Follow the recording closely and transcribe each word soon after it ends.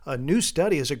A new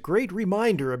study is a great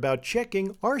reminder about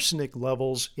checking arsenic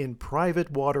levels in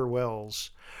private water wells.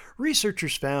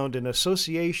 Researchers found an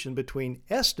association between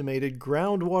estimated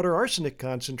groundwater arsenic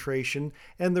concentration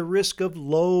and the risk of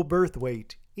low birth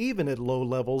weight, even at low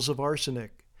levels of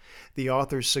arsenic. The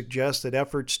authors suggest that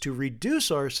efforts to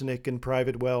reduce arsenic in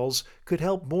private wells could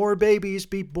help more babies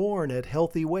be born at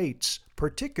healthy weights,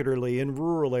 particularly in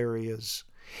rural areas.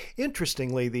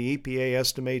 Interestingly, the EPA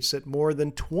estimates that more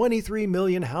than 23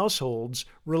 million households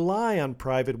rely on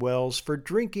private wells for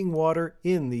drinking water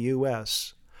in the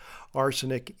U.S.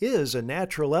 Arsenic is a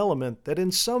natural element that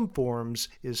in some forms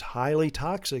is highly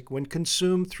toxic when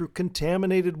consumed through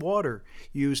contaminated water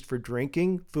used for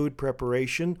drinking, food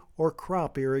preparation, or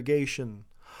crop irrigation.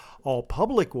 All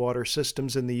public water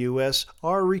systems in the U.S.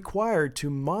 are required to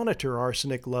monitor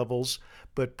arsenic levels,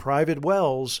 but private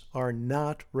wells are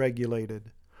not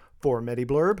regulated. For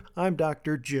MediBlurb, I'm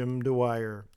Dr. Jim Dwyer.